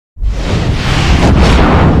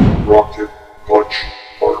Rocket Punch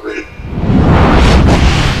Army.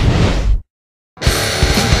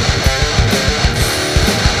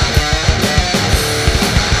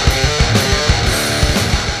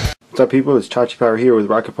 What's up, people? It's Chachi Power here with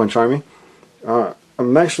Rocket Punch Army.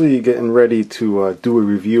 I'm actually getting ready to do a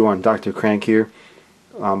review on Dr. Crank here.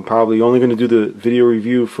 I'm probably only going to do the video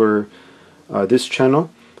review for this channel.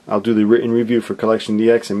 I'll do the written review for Collection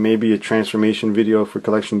DX and maybe a transformation video for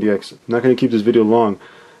Collection DX. I'm not going to keep this video long.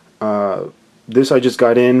 This I just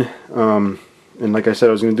got in, and like I said,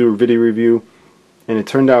 I was going to do a video review, and it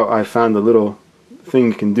turned out I found a little thing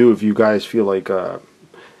you can do if you guys feel like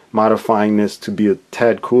modifying this to be a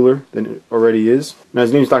tad cooler than it already is. Now,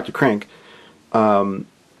 his name is Dr. Crank, and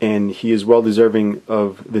he is well deserving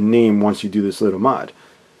of the name once you do this little mod.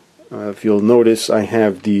 If you'll notice, I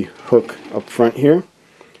have the hook up front here.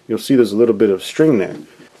 You'll see there's a little bit of string there.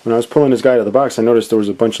 When I was pulling this guy out of the box, I noticed there was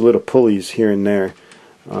a bunch of little pulleys here and there,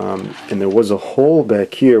 and there was a hole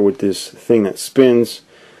back here with this thing that spins,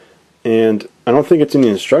 and I don't think it's in the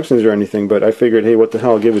instructions or anything, but I figured, hey, what the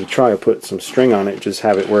hell, I'll give it a try. I'll put some string on it, just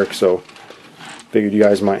have it work. So figured you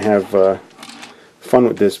guys might have fun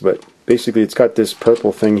with this. But basically it's got this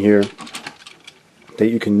purple thing here that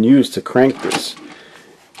you can use to crank this,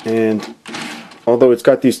 and although it's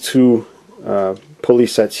got these two pulley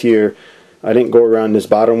sets here, I didn't go around this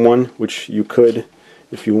bottom one, which you could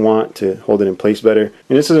if you want to hold it in place better.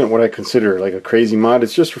 And this isn't what I consider like a crazy mod,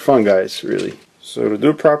 it's just for fun, guys, really. So to do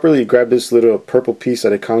it properly, you grab this little purple piece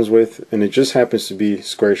that it comes with, and it just happens to be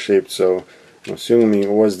square shaped, so I'm assuming it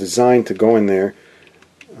was designed to go in there.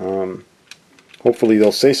 Hopefully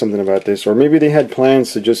they'll say something about this, or maybe they had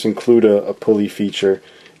plans to just include a pulley feature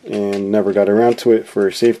and never got around to it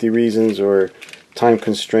for safety reasons or time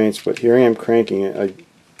constraints. But here I am cranking it. I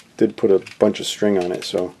did put a bunch of string on it,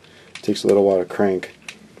 so it takes a little while to crank,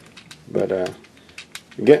 but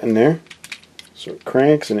getting there. So it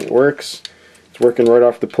cranks and it works. It's working right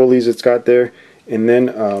off the pulleys it's got there, and then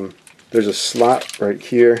there's a slot right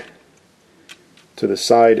here to the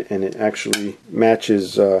side, and it actually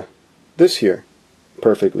matches this here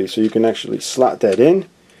perfectly, so you can actually slot that in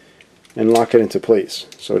and lock it into place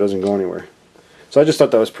so it doesn't go anywhere. So I just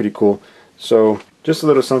thought that was pretty cool. So just a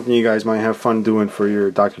little something you guys might have fun doing for your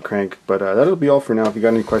Dr. Crank. But that'll be all for now. If you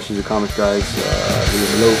got any questions or comments, guys, leave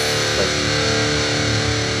them below. Bye.